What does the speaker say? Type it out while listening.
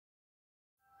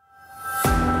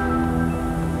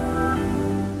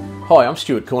Hi, I'm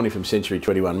Stuart Corney from Century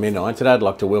 21 Menai, and today I'd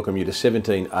like to welcome you to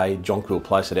 17a Jonquil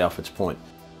Place at Alfords Point.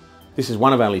 This is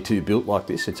one of only two built like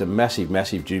this. It's a massive,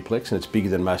 massive duplex and it's bigger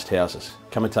than most houses.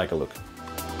 Come and take a look.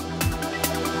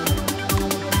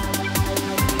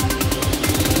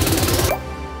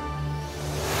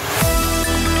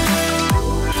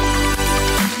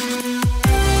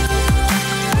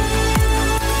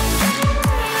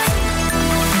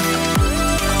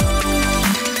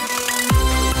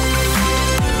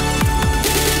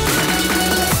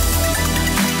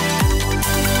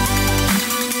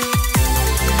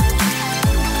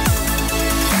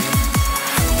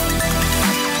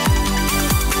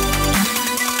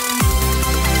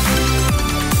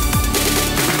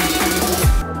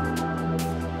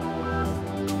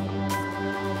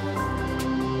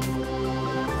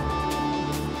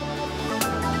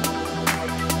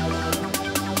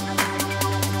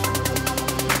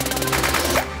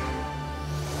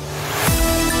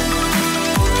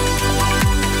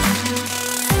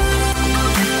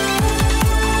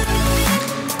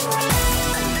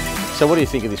 So what do you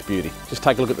think of this beauty? Just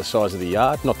take a look at the size of the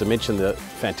yard, not to mention the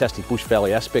fantastic bush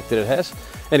valley aspect that it has.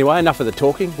 Anyway, enough of the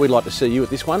talking. We'd like to see you at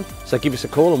this one, so give us a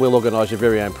call and we'll organise your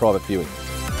very own private viewing.